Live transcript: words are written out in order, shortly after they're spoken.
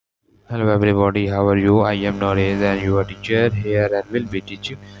Hello everybody, how are you? I am Noresh and your teacher here and will be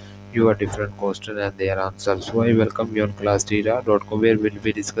teaching you a different question and their answers. So I welcome you on classdata.com where we'll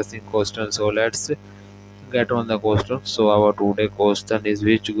be discussing questions. So let's get on the question. So our today question is,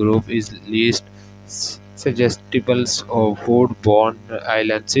 which group is least suggestible of food-borne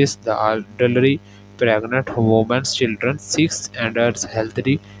illnesses? The elderly, pregnant women, children, sick and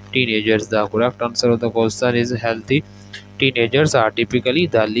healthy teenagers. The correct answer of the question is healthy teenagers are typically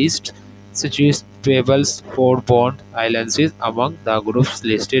the least susceptible for borne illnesses among the groups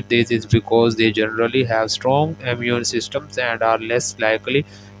listed. This is because they generally have strong immune systems and are less likely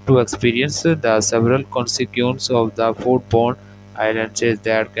to experience the several consequences of the foodborne illnesses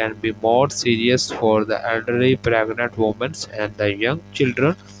that can be more serious for the elderly, pregnant women, and the young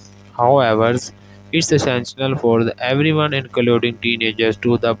children. However, it's essential for everyone, including teenagers,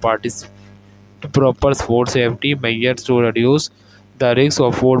 to the participate proper food safety measures to reduce the risk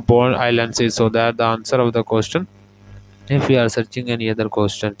of foodborne illnesses. So that the answer of the question. If you are searching any other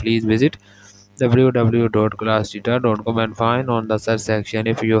question, please visit www.classdata.com and find on the search section.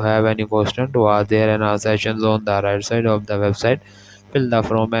 If you have any question to ask, there and our sessions on the right side of the website. Fill the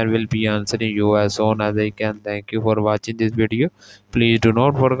form and will be answering you as soon as I can. Thank you for watching this video. Please do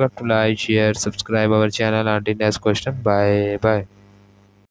not forget to like, share, subscribe our channel. Until next question. Bye bye.